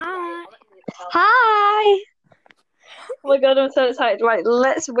Hi! Oh my god, I'm so excited. Right,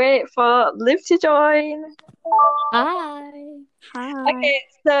 let's wait for Liv to join. Hi. Okay,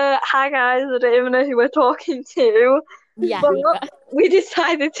 so hi guys, I don't even know who we're talking to, Yeah, but neither. we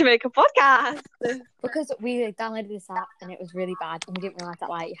decided to make a podcast. Because we downloaded this app and it was really bad, and we didn't realize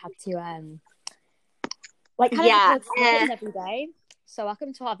that you had to kind of Yeah, record snippets every day. So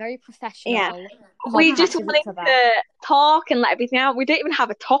welcome to our very yeah. professional We podcast just with wanted each other. to talk and let everything out. We don't even have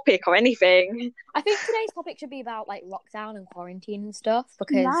a topic or anything. I think today's topic should be about lockdown and quarantine and stuff,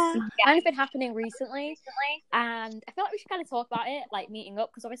 because kind of been happening recently, and I feel like we should kind of talk about it, meeting up,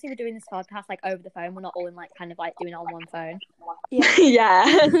 because obviously we're doing this podcast over the phone. We're not all in doing it on one phone.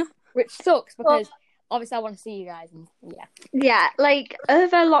 Yeah. Which sucks because obviously I want to see you guys, and Yeah,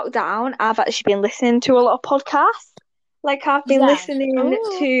 over lockdown, I've actually been listening to a lot of podcasts. I've been listening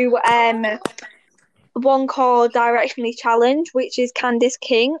to one called Directionally Challenged, which is Candice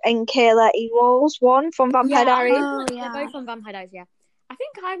King and Kayla Ewell's one from Vampire Diaries. They're both on Vampire Diaries. Yeah, I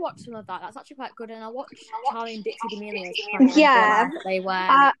think I watched some of that. That's actually quite good, and I watched Charlie and Dixie D'Amelia's. Yeah. That they were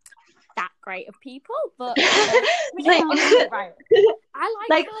that great of people, but honestly, right. I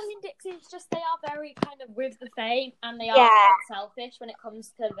like Charlie and Dixie. It's just they are very kind of with the fame, and they are quite selfish when it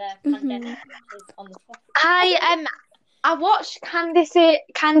comes to the pandemic, which is on the top. I watched Candice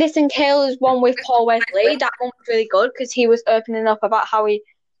and Kayla's one with Paul Wesley. That one was really good because he was opening up about how he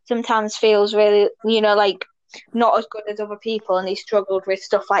sometimes feels really, not as good as other people, and he struggled with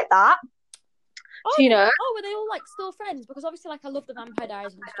stuff like that. Oh, so, were they all still friends? Because obviously, I love the Vampire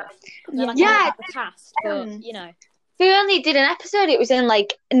Diaries and stuff. And they're the cast, but they only did an episode. It was in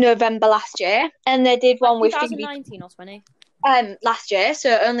November last year, and they did one with 2019 or 20. Last year,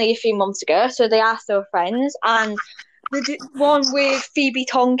 so only a few months ago. So they are still friends, and they did one with Phoebe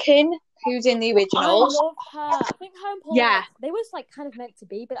Tonkin, who's in the originals. I love her. I think her and Paul, they was kind of meant to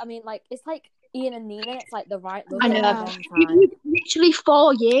be, but I mean, it's like Ian and Nina. It's the right love. I know. Literally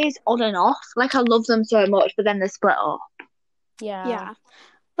 4 years on and off. I love them so much, but then they split up. Yeah.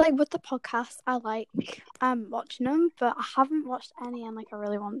 With the podcast, I like watching them, but I haven't watched any, and I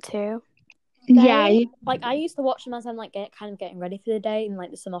really want to. I used to watch them as I'm getting ready for the day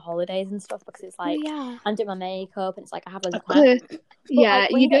and the summer holidays and stuff, because it's I'm doing my makeup and it's I have loads of time.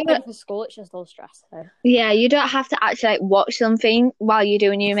 But, when you get ready for school, it's just all stress. So. Yeah, you don't have to actually watch something while you're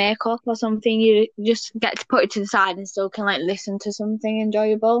doing your makeup or something. You just get to put it to the side and still can listen to something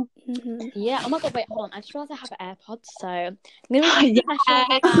enjoyable. Mm-hmm. Yeah. Oh my god! Wait, hold on. I just realized I have AirPods, so I'm gonna be professional,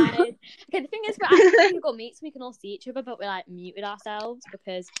 okay, guys. Okay, the thing is, we're actually Google Meet, so we can all see each other, but we're muted ourselves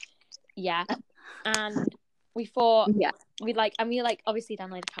because. Yeah, and we thought we'd we obviously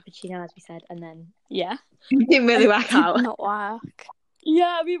downloaded cappuccino, as we said, and then it didn't really work out. Not work.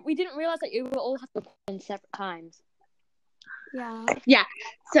 Yeah, we didn't realize that you will all have to record in separate times. Yeah.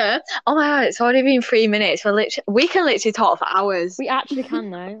 So, oh my god, it's already been 3 minutes. We can literally talk for hours. We actually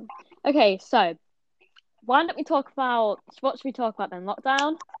can though. Okay, so why don't we talk about what should we talk about then?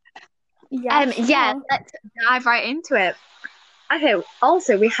 Lockdown. Yeah. Let's dive right into it. Okay,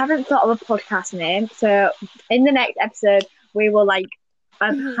 also, we haven't thought of a podcast name, so in the next episode, we will,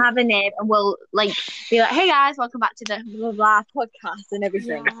 have a name, and we'll, be hey guys, welcome back to the blah, blah, podcast and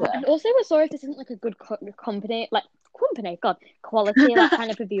everything. Yeah. So. And also, we're sorry if this isn't, a good quality, kind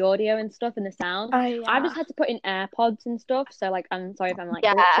of with the audio and stuff and the sound. Oh, yeah. I just had to put in AirPods and stuff, so, I'm sorry if I'm,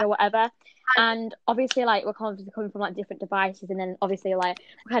 glitchy or whatever. And obviously, we're coming from, different devices, and then, obviously, we're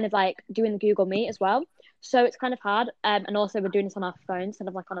kind of, doing the Google Meet as well. So it's kind of hard, and also we're doing this on our phone instead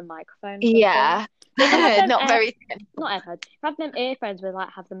of on a microphone. Yeah, not very. Not AirPods. If I have them earphones with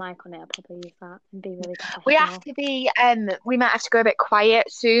have the mic on it, I'll probably use that and be really professional. We have to be. We might have to go a bit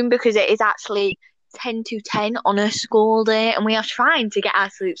quiet soon because it is actually 10 to 10 on a school day, and we are trying to get our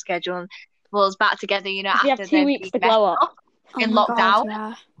sleep schedule and pull us back together. After we have 2 weeks to glow up. In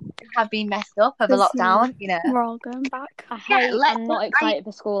lockdown, have been messed up over lockdown. We're all going back. I'm not excited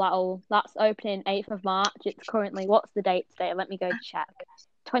for school at all. That's opening 8th of March. It's currently, what's the date today? Let me go check.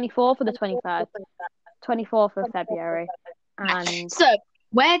 24th or the 23rd? 24th of February. And so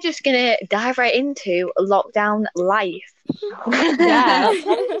we're just gonna dive right into lockdown life. Yeah, that's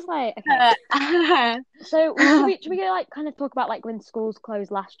kind of just okay. So should we go kind of talk about when schools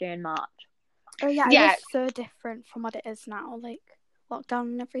closed last year in March? Oh yeah, it's so different from what it is now, lockdown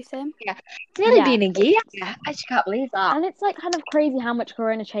and everything. Yeah, it's nearly been a year. I just can't believe that. And it's kind of crazy how much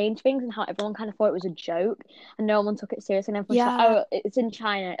Corona changed things and how everyone kind of thought it was a joke and no one took it seriously. And everyone's oh, it's in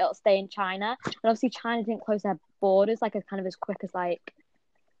China, it'll stay in China. And obviously China didn't close their borders as kind of as quick as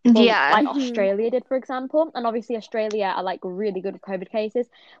Well, Yeah. like Australia did, for example, and obviously Australia are like really good with COVID cases.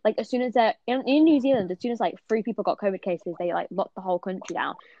 Like as soon as in New Zealand, as soon as like 3 people got COVID cases, they like locked the whole country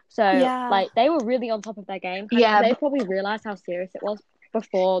down. So like they were really on top of their game. They probably realised how serious it was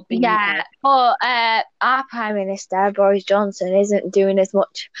before the UK. But our Prime Minister Boris Johnson isn't doing as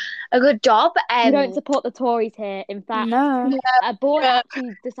much a good job. We don't support the Tories here. In fact, No. a boy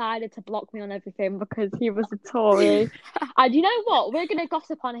actually decided to block me on everything because he was a Tory. And you know what? We're gonna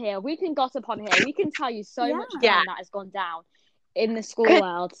gossip on here. We can gossip on here. We can tell you so much that has gone down in the school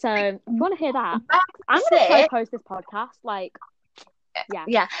world. So if you want to hear that, I'm gonna try to post this podcast. Like,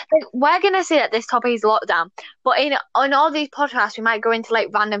 yeah. Like, we're gonna say that this topic is lockdown, but on all these podcasts, we might go into like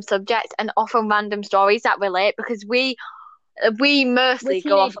random subjects and offer random stories that relate because we mostly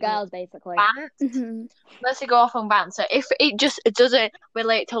go off girls, basically. Rants. Mostly go off on rants. So if it doesn't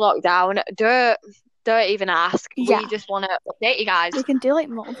relate to lockdown, don't even ask. Yeah. We just want to update you guys. We can do like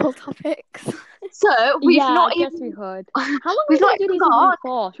multiple topics. So we've not even. We could. How long are we going to do these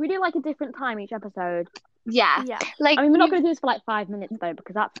for? Should we do like a different time each episode? Yeah. Like, I mean, we're not going to do this for like 5 minutes though,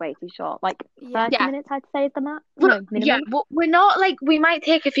 because that's way too short. Like 30 minutes, I'd say, is the max. No, minimum. Yeah, but we're not like, we might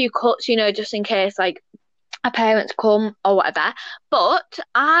take a few cuts, just in case like our parents come or whatever. But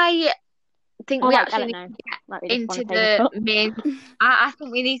I think we actually need to get into the main. I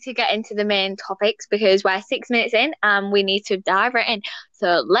think we need to get into the main topics because we're 6 minutes in and we need to dive right in.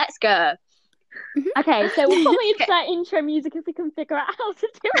 So let's go. Okay, so we'll probably use that intro music if we can figure out how to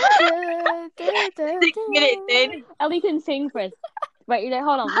do it. 6 minutes in. Ellie can sing for us. Wait,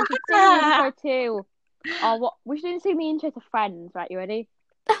 hold on. We should sing the intro too. What? We should sing the intro to Friends. Right, you ready?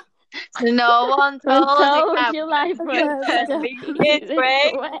 No one told you life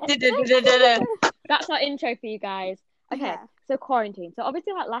That's our intro for you guys. Okay, so quarantine. So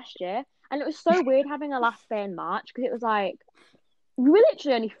obviously, like last year, and it was so weird having a last day in March because it was like. We were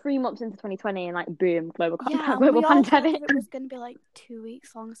literally only 3 months into 2020 and like boom, global pandemic. It was going to be like 2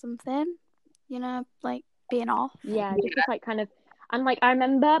 weeks long or something, like being off. Yeah, just like kind of, and like I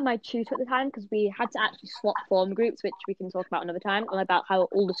remember my tutor at the time because we had to actually swap form groups, which we can talk about another time, and about how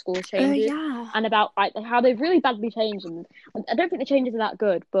all the schools changes and about like how they've really badly changed. And I don't think the changes are that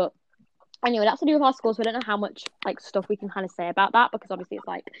good, but anyway, that's to do with our schools. So I don't know how much like stuff we can kind of say about that because obviously it's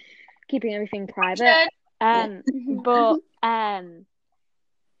like keeping everything private. But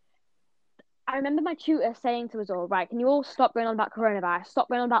I remember my tutor saying to us all, right, can you all stop going on about coronavirus, stop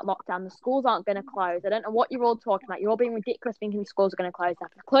going on about lockdown, the schools aren't going to close. I don't know what you're all talking about. You're all being ridiculous thinking schools are going to close. They're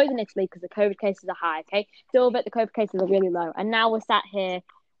close in Italy because the COVID cases are high, okay? Still, but the COVID cases are really low. And now we're sat here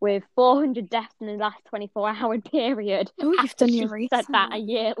with 400 deaths in the last 24-hour period. Oh, you've done your research. Said that a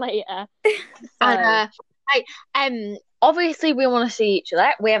year later. Obviously, we want to see each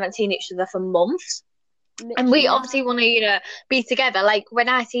other. We haven't seen each other for months. Literally. And we obviously want to, be together. Like, when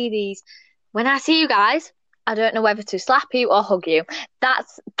I see you guys, I don't know whether to slap you or hug you.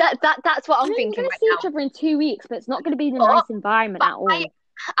 That's what I'm thinking right now. We're going to see each other in 2 weeks, but it's not going to be in a nice environment at all.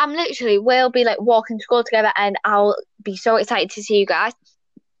 I'm literally, we'll be, like, walking to school together, and I'll be so excited to see you guys.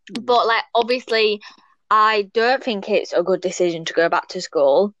 But, like, obviously, I don't think it's a good decision to go back to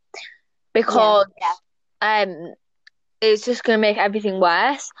school because it's just going to make everything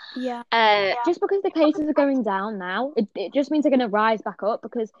worse. Yeah. Just because the cases are going down now, it just means they're going to rise back up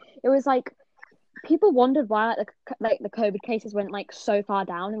because it was like people wondered why like the COVID cases went like so far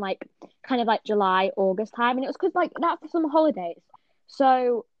down in like kind of like July, August time, and it was because like that's the summer holidays.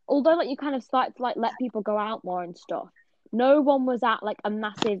 So although like you kind of started to like let people go out more and stuff, no one was in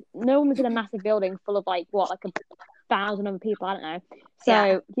a massive building full of like 1,000 other people. I don't know.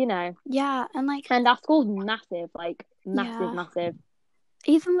 So yeah, and our school's massive, like massive.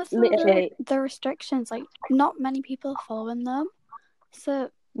 Even with the restrictions, like not many people are following them.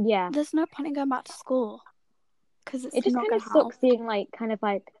 So there's no point in going back to school because it just kind of sucks seeing like kind of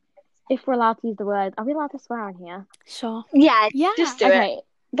like if we're allowed to use the word. Are we allowed to swear on here? Sure. Yeah. Just do it.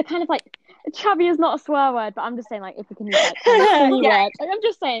 The kind of like chavvy is not a swear word, but I'm just saying like if we can use like kind of funny words. Like, I'm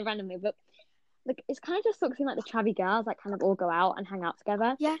just saying randomly, but like it's kind of just sucks seeing like the chavvy girls like kind of all go out and hang out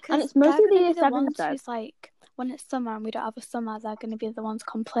together. Yeah, and it's mostly the year 7s though. Who's like when it's summer and we don't have a summer, they're going to be the ones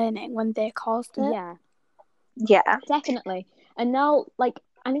complaining when they caused it. Yeah, definitely. And now like,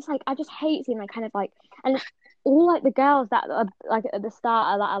 and it's like I just hate seeing like kind of like and. All like the girls that are like at the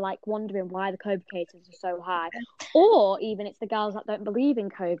start that are like wondering why the COVID cases are so high, or even it's the girls that don't believe in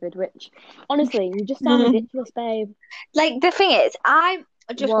COVID. Which honestly, you just sound ridiculous, babe. Like the thing is, I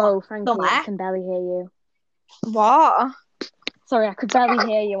just Frankie, I can barely hear you. What? Sorry, I could barely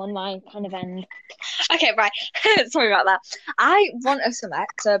hear you on my kind of end. Okay, right. Sorry about that. I want a summer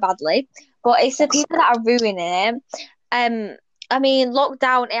so badly, but it's the people that are ruining it. I mean,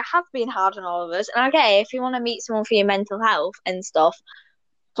 lockdown, it has been hard on all of us. And I get it if you want to meet someone for your mental health and stuff.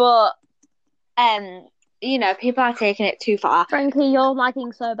 But, people are taking it too far. Frankie, you're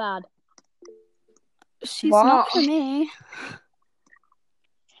lagging so bad. She's not for me.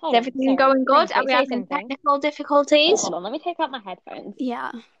 Is everything going good? Frankie, are we having technical difficulties? Hold on, let me take out my headphones.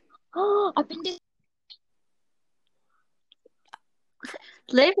 Yeah. Oh, I've been...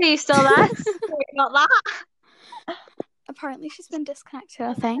 Liv, are you still there? Sorry about that. Apparently she's been disconnected,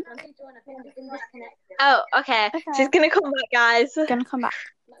 I think. Oh, okay. She's going to come back, guys. Gonna come back.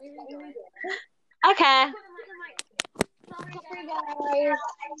 Okay. Sorry, guys.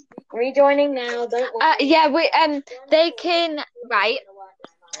 Rejoining now, don't worry. Yeah, they can, right.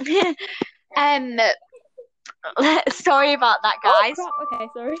 Sorry about that, guys. Oh, crap. Okay,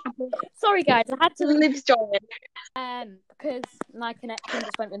 sorry. Sorry, guys, I had to... Liv's joining. Because my connection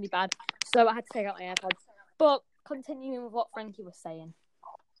just went really bad, so I had to take out my AirPods. But continuing with what Frankie was saying.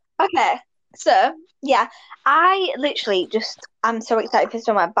 Okay, so, yeah, I literally I'm so excited for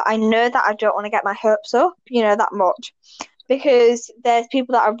summer, but I know that I don't want to get my hopes up, that much, because there's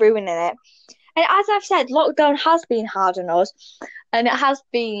people that are ruining it. And as I've said, lockdown has been hard on us, and it has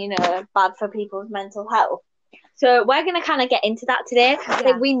been, bad for people's mental health. So we're going to kind of get into that today. Yeah.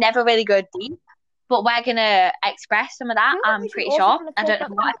 Like, we never really go deep, but we're going to express some of that, I'm pretty sure. I don't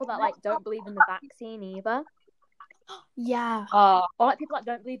know people that, don't believe in the vaccine either. Yeah. Or, people that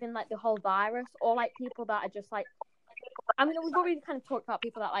don't believe in, the whole virus, or, people that are just, I mean, we've already kind of talked about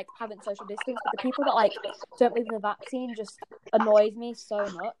people that, haven't social distance, but the people that, don't believe in the vaccine just annoys me so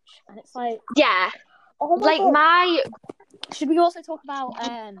much. And it's yeah. Oh my God. Should we also talk about,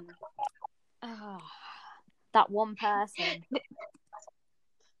 that one person?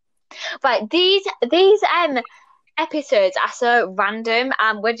 Right, these episodes are so random,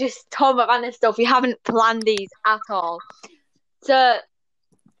 and we're just talking about random stuff. We haven't planned these at all. So,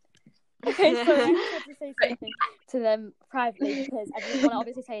 okay, so I just had to say something to them privately because I didn't want to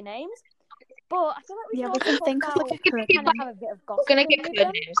obviously say names. But I feel like we can think of have a bit of gossip. We're gonna get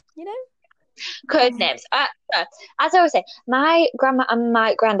code names. Code names. As I was saying, my grandma and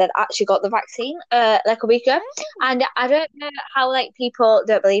my granddad actually got the vaccine a week ago, and I don't know how people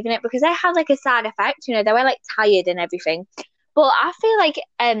don't believe in it because they had a side effect. They were tired and everything. But I feel like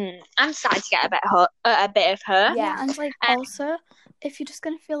I'm starting to get a bit of her. Yeah, and also, if you're just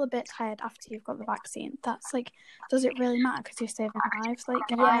gonna feel a bit tired after you've got the vaccine, that's does it really matter because you're saving lives?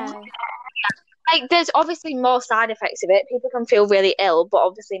 Yeah. There's obviously more side effects of it. People can feel really ill, but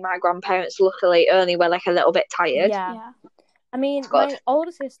obviously my grandparents luckily only were a little bit tired. Yeah. I mean, my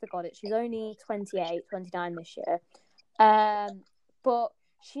older sister got it. She's only 28, 29 this year. But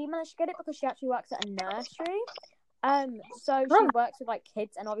she managed to get it because she actually works at a nursery. So she works with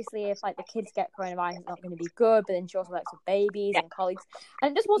kids, and obviously if the kids get coronavirus, it's not going to be good. But then she also works with babies and colleagues,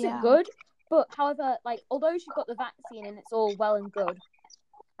 and it just wasn't good. But however, although she got the vaccine and it's all well and good,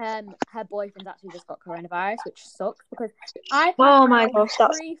 her boyfriend's actually just got coronavirus, which sucks because I've had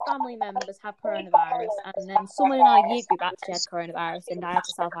 3 family members have coronavirus, and then someone in our year group actually had coronavirus, and I had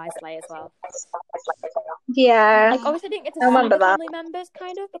to self-isolate as well. Yeah. Obviously I didn't get to see the family members,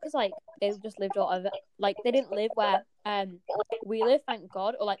 kind of, because they just lived all over, they didn't live where we live, thank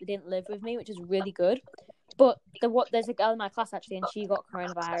God, or they didn't live with me, which is really good. But there's a girl in my class actually, and she got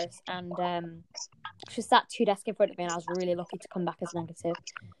coronavirus, and she sat 2 desks in front of me, and I was really lucky to come back as negative.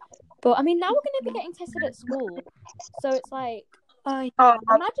 But I mean, now we're going to be getting tested at school, so it's imagine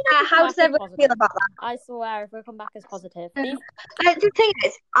how does everyone feel about that? I swear, if we come back as positive. The thing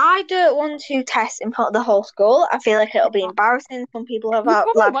is, I don't want to test in front of the whole school. I feel like it'll be embarrassing. Some people have won't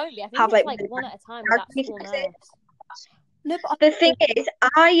be. I think it's one at a time with that school nurse. No, but the thing is,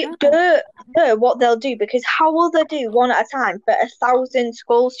 I don't know what they'll do because how will they do one at a time for 1,000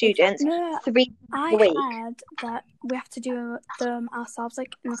 school students 3 a week? I heard that we have to do them ourselves,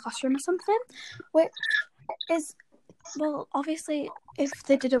 in the classroom or something, which is, well, obviously, if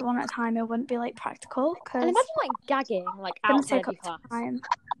they did it one at a time, it wouldn't be practical. And imagine gagging outside your class. Time.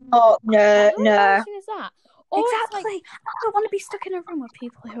 Oh no! How embarrassing is that? Or exactly. I don't want to be stuck in a room with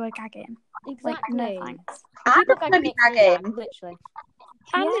people who are gagging. Exactly. No thanks. I don't want to be gagging. Literally.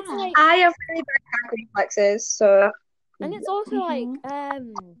 And it's I have really bad gag reflexes, so. And it's also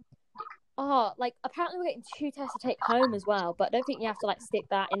apparently we're getting 2 tests to take home as well, but I don't think you have to stick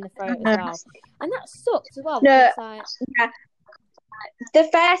that in the throat as well. And that sucks as well. No. The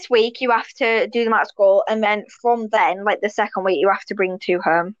first week you have to do them at school, and then from then, the second week, you have to bring 2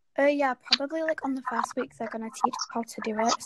 home. Yeah, probably on the first week they're gonna teach how to do it.